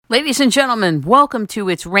Ladies and gentlemen, welcome to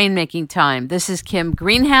It's Rainmaking Time. This is Kim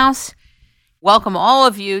Greenhouse. Welcome all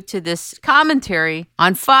of you to this commentary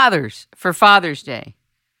on fathers for Father's Day.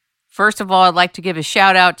 First of all, I'd like to give a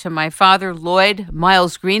shout out to my father, Lloyd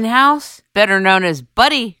Miles Greenhouse, better known as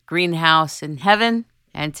Buddy Greenhouse in heaven,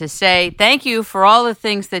 and to say thank you for all the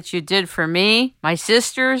things that you did for me, my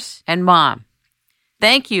sisters, and Mom.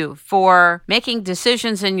 Thank you for making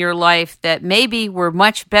decisions in your life that maybe were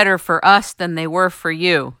much better for us than they were for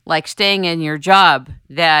you, like staying in your job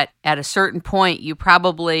that at a certain point you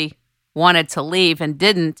probably wanted to leave and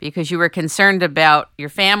didn't because you were concerned about your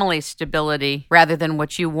family's stability rather than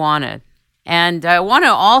what you wanted. And I want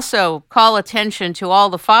to also call attention to all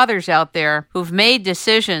the fathers out there who've made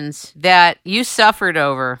decisions that you suffered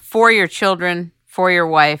over for your children, for your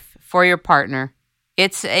wife, for your partner.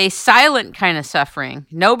 It's a silent kind of suffering.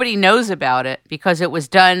 Nobody knows about it because it was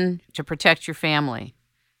done to protect your family.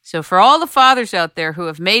 So for all the fathers out there who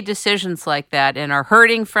have made decisions like that and are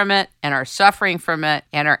hurting from it and are suffering from it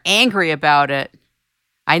and are angry about it,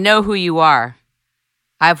 I know who you are.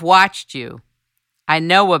 I've watched you. I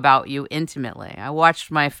know about you intimately. I watched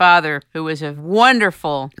my father, who was a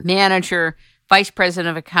wonderful manager, vice president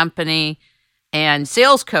of a company, and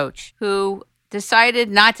sales coach, who decided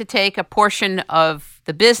not to take a portion of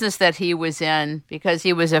the business that he was in because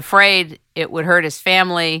he was afraid it would hurt his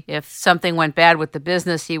family. If something went bad with the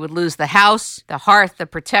business, he would lose the house, the hearth, the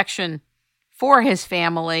protection for his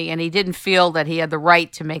family, and he didn't feel that he had the right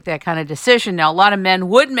to make that kind of decision. Now, a lot of men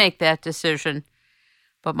would make that decision,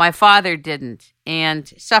 but my father didn't and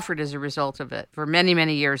suffered as a result of it for many,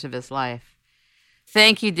 many years of his life.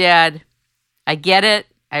 Thank you, Dad. I get it.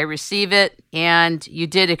 I receive it, and you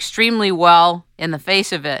did extremely well in the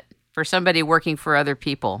face of it for somebody working for other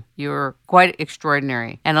people. You're quite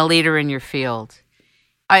extraordinary and a leader in your field.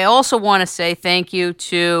 I also want to say thank you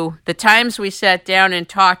to the times we sat down and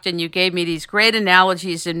talked, and you gave me these great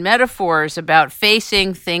analogies and metaphors about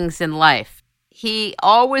facing things in life. He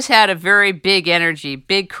always had a very big energy,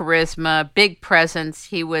 big charisma, big presence.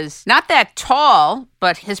 He was not that tall,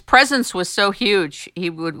 but his presence was so huge. He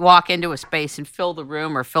would walk into a space and fill the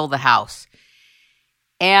room or fill the house.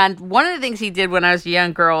 And one of the things he did when I was a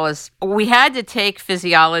young girl is we had to take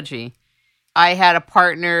physiology. I had a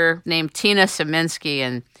partner named Tina Saminsky,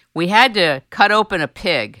 and we had to cut open a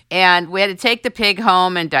pig, and we had to take the pig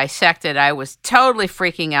home and dissect it. I was totally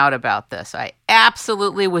freaking out about this. I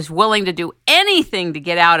absolutely was willing to do anything to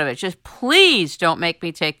get out of it. Just please don't make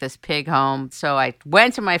me take this pig home. So I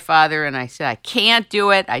went to my father and I said, I can't do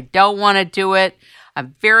it. I don't want to do it.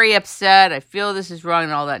 I'm very upset. I feel this is wrong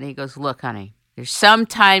and all that. And he goes, look, honey, there's some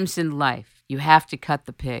times in life you have to cut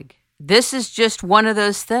the pig. This is just one of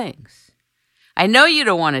those things. I know you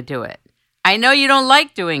don't want to do it. I know you don't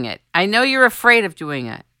like doing it. I know you're afraid of doing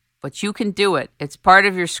it, but you can do it. It's part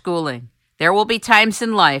of your schooling. There will be times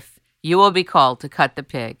in life you will be called to cut the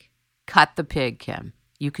pig. Cut the pig, Kim.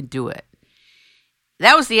 You can do it.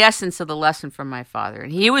 That was the essence of the lesson from my father,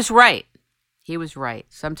 and he was right. He was right.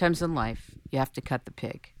 Sometimes in life, you have to cut the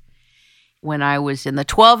pig. When I was in the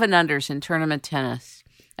 12 and unders in tournament tennis,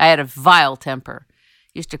 I had a vile temper.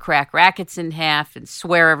 Used to crack rackets in half and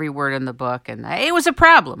swear every word in the book. And it was a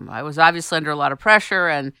problem. I was obviously under a lot of pressure,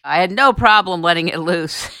 and I had no problem letting it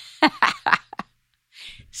loose.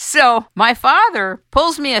 So my father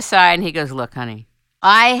pulls me aside, and he goes, look, honey,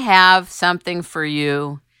 I have something for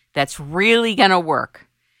you that's really going to work.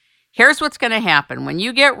 Here's what's going to happen. When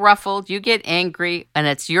you get ruffled, you get angry, and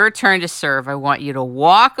it's your turn to serve, I want you to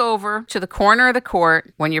walk over to the corner of the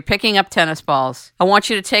court when you're picking up tennis balls. I want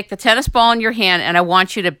you to take the tennis ball in your hand, and I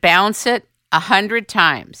want you to bounce it 100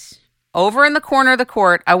 times. Over in the corner of the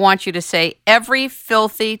court, I want you to say every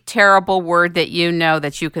filthy, terrible word that you know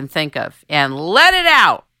that you can think of, and let it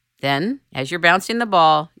out. Then, as you're bouncing the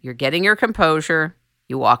ball, you're getting your composure.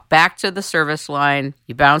 You walk back to the service line,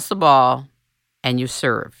 you bounce the ball, and you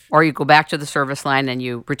serve. Or you go back to the service line and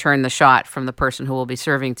you return the shot from the person who will be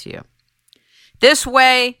serving to you. This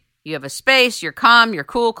way, you have a space, you're calm, you're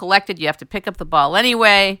cool, collected, you have to pick up the ball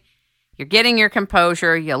anyway, you're getting your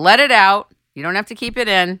composure, you let it out, you don't have to keep it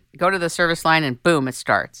in, you go to the service line and boom, it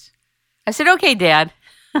starts. I said, okay, Dad.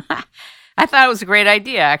 I thought it was a great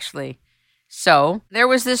idea, actually. So there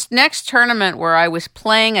was this next tournament where I was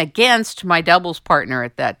playing against my doubles partner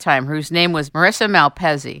at that time, whose name was Marissa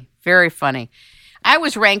Malpezzi. Very funny. I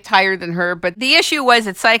was ranked higher than her, but the issue was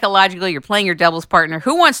that psychologically you're playing your doubles partner.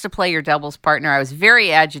 Who wants to play your doubles partner? I was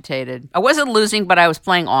very agitated. I wasn't losing, but I was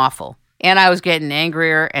playing awful. And I was getting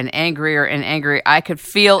angrier and angrier and angrier. I could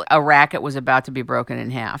feel a racket was about to be broken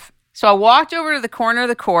in half. So I walked over to the corner of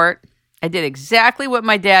the court. I did exactly what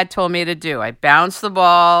my dad told me to do. I bounced the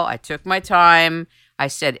ball. I took my time. I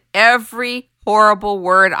said every horrible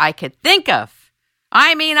word I could think of.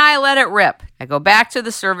 I mean, I let it rip. I go back to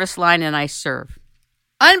the service line and I serve.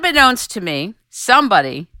 Unbeknownst to me,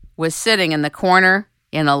 somebody was sitting in the corner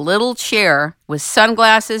in a little chair with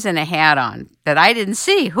sunglasses and a hat on that I didn't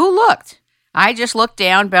see. Who looked? I just looked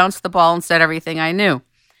down, bounced the ball, and said everything I knew.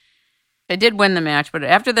 I did win the match, but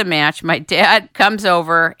after the match, my dad comes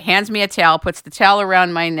over, hands me a towel, puts the towel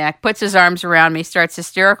around my neck, puts his arms around me, starts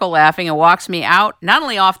hysterical laughing, and walks me out, not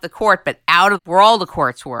only off the court, but out of where all the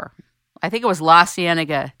courts were. I think it was La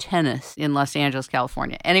Cienega Tennis in Los Angeles,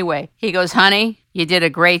 California. Anyway, he goes, honey, you did a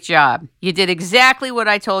great job. You did exactly what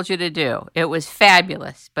I told you to do. It was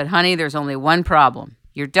fabulous. But honey, there's only one problem.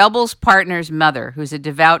 Your doubles partner's mother, who's a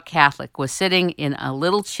devout Catholic, was sitting in a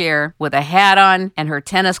little chair with a hat on and her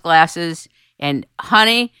tennis glasses. And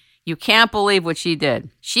honey, you can't believe what she did.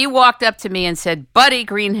 She walked up to me and said, Buddy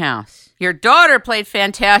Greenhouse, your daughter played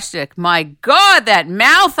fantastic. My God, that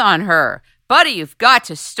mouth on her. Buddy, you've got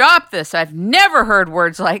to stop this. I've never heard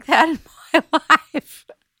words like that in my life.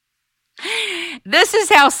 This is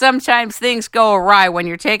how sometimes things go awry when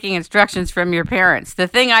you're taking instructions from your parents. The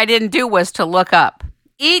thing I didn't do was to look up.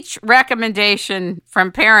 Each recommendation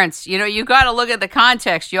from parents, you got to look at the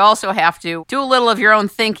context. You also have to do a little of your own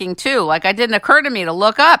thinking too. Like it didn't occur to me to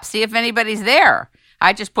look up, see if anybody's there.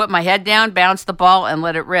 I just put my head down, bounced the ball, and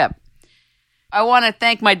let it rip. I want to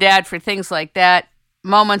thank my dad for things like that.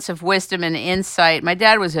 Moments of wisdom and insight. My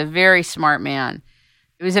dad was a very smart man.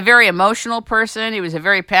 He was a very emotional person. He was a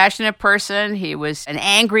very passionate person. He was an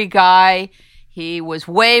angry guy. He was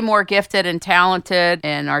way more gifted and talented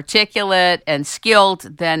and articulate and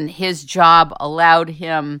skilled than his job allowed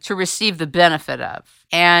him to receive the benefit of.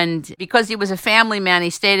 And because he was a family man, he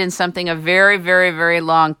stayed in something a very, very, very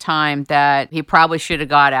long time that he probably should have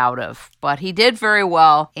got out of. But he did very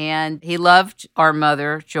well, and he loved our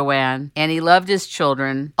mother, Joanne, and he loved his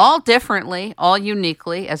children, all differently, all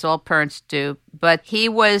uniquely, as all parents do. But he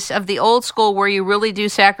was of the old school where you really do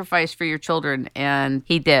sacrifice for your children, and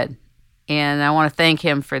he did. And I want to thank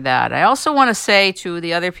him for that. I also want to say to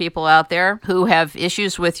the other people out there who have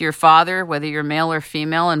issues with your father, whether you're male or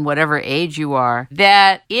female and whatever age you are,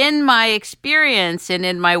 that in my experience and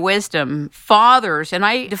in my wisdom, fathers, and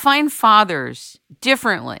I define fathers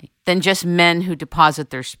differently than just men who deposit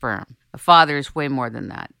their sperm. A father is way more than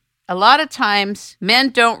that. A lot of times,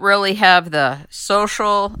 men don't really have the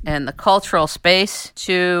social and the cultural space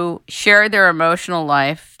to share their emotional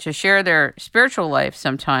life, to share their spiritual life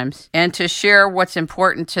sometimes, and to share what's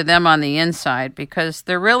important to them on the inside, because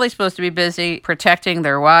they're really supposed to be busy protecting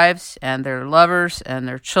their wives and their lovers and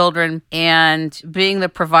their children and being the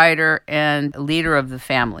provider and leader of the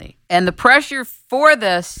family. And the pressure for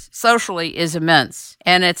this socially is immense.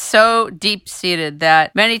 And it's so deep-seated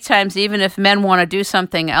that many times, even if men want to do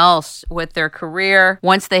something else with their career,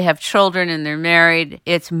 once they have children and they're married,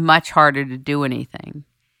 it's much harder to do anything.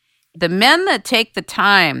 The men that take the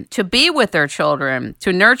time to be with their children,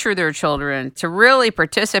 to nurture their children, to really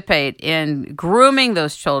participate in grooming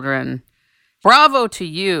those children, bravo to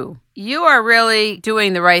you. You are really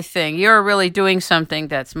doing the right thing. You're really doing something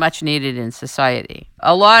that's much needed in society.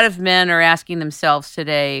 A lot of men are asking themselves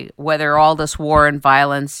today whether all this war and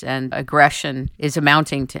violence and aggression is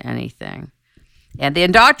amounting to anything. And the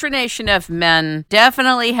indoctrination of men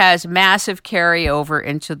definitely has massive carryover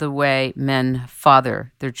into the way men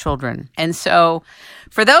father their children. And so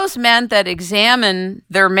for those men that examine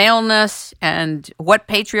their maleness and what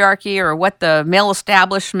patriarchy or what the male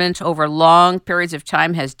establishment over long periods of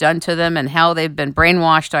time has done to them and how they've been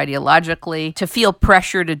brainwashed ideologically to feel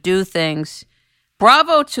pressure to do things,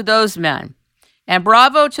 bravo to those men. And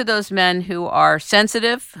bravo to those men who are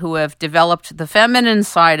sensitive, who have developed the feminine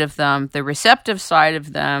side of them, the receptive side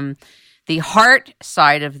of them, the heart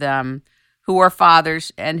side of them, who are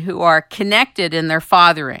fathers and who are connected in their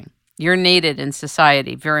fathering. You're needed in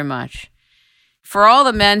society very much. For all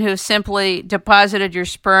the men who simply deposited your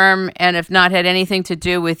sperm and have not had anything to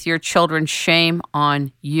do with your children, shame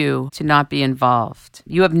on you to not be involved.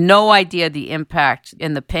 You have no idea the impact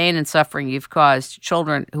and the pain and suffering you've caused to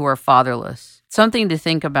children who are fatherless. Something to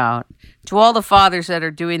think about. To all the fathers that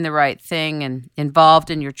are doing the right thing and involved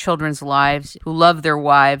in your children's lives, who love their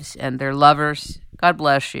wives and their lovers, God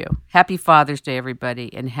bless you. Happy Father's Day,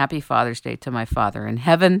 everybody, and happy Father's Day to my father in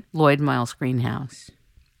heaven, Lloyd Miles Greenhouse.